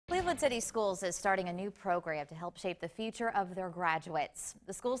Cleveland City Schools is starting a new program to help shape the future of their graduates.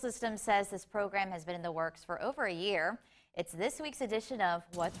 The school system says this program has been in the works for over a year. It's this week's edition of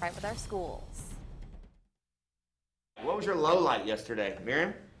What's Right with Our Schools. What was your low light yesterday,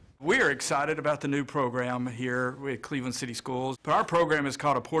 Miriam? We're excited about the new program here with Cleveland City Schools. But our program is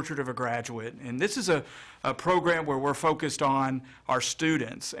called A Portrait of a Graduate, and this is a program where we're focused on our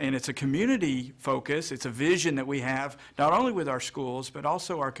students, and it's a community focus. It's a vision that we have not only with our schools but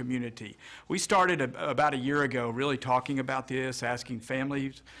also our community. We started about a year ago really talking about this, asking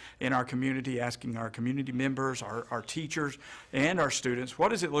families in our community, asking our community members, our teachers, and our students, what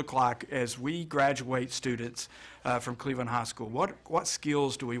does it look like as we graduate students from Cleveland High School? What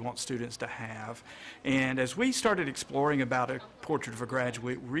skills do we want students to have? And as we started exploring about A Portrait of a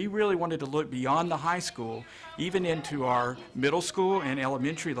Graduate, we really wanted to look beyond the high school, even into our middle school and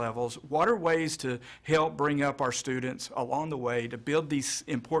elementary levels. What are ways to help bring up our students along the way to build these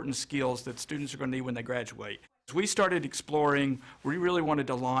important skills that students are going to need when they graduate? As we started exploring, we really wanted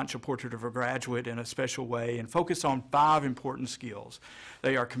to launch A Portrait of a Graduate in a special way and focus on 5 important skills.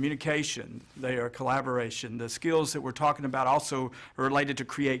 They are communication, they are collaboration. The skills that we're talking about also are related to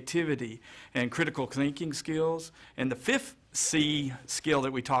creativity and critical thinking skills. And the 5th C skill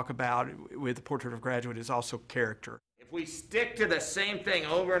that we talk about with A Portrait of a Graduate is also character. If we stick to the same thing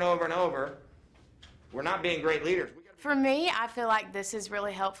over and over and over, we're not being great leaders. For me, I feel like this is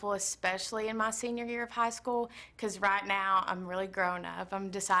really helpful, especially in my senior year of high school, because right now I'm really grown up.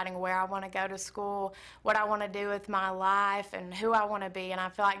 I'm deciding where I want to go to school, what I want to do with my life, and who I want to be, and I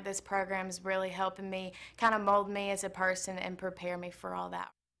feel like this program is really helping me kind of mold me as a person and prepare me for all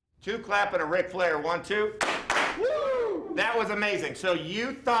that. 2 clap and a Ric Flair, 1, 2. Woo! That was amazing. So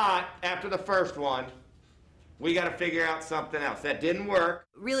you thought after the first one, we got to figure out something else. That didn't work.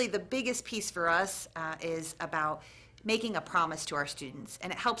 Really, the biggest piece for us is about making a promise to our students,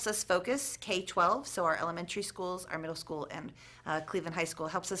 and it helps us focus K-12, so our elementary schools, our middle school, and Cleveland High School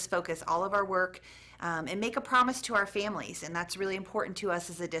helps us focus all of our work and make a promise to our families, and that's really important to us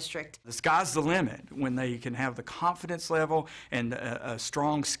as a district. The sky's the limit when they can have the confidence level and a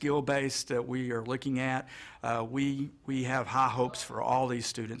strong skill base that we are looking at. We have high hopes for all these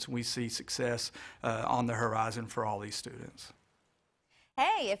students, and we see success on the horizon for all these students.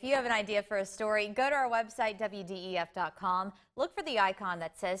 Hey, if you have an idea for a story, go to our website, WDEF.com. Look for the icon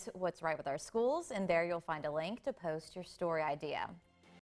that says What's Right with Our Schools, and there you'll find a link to post your story idea.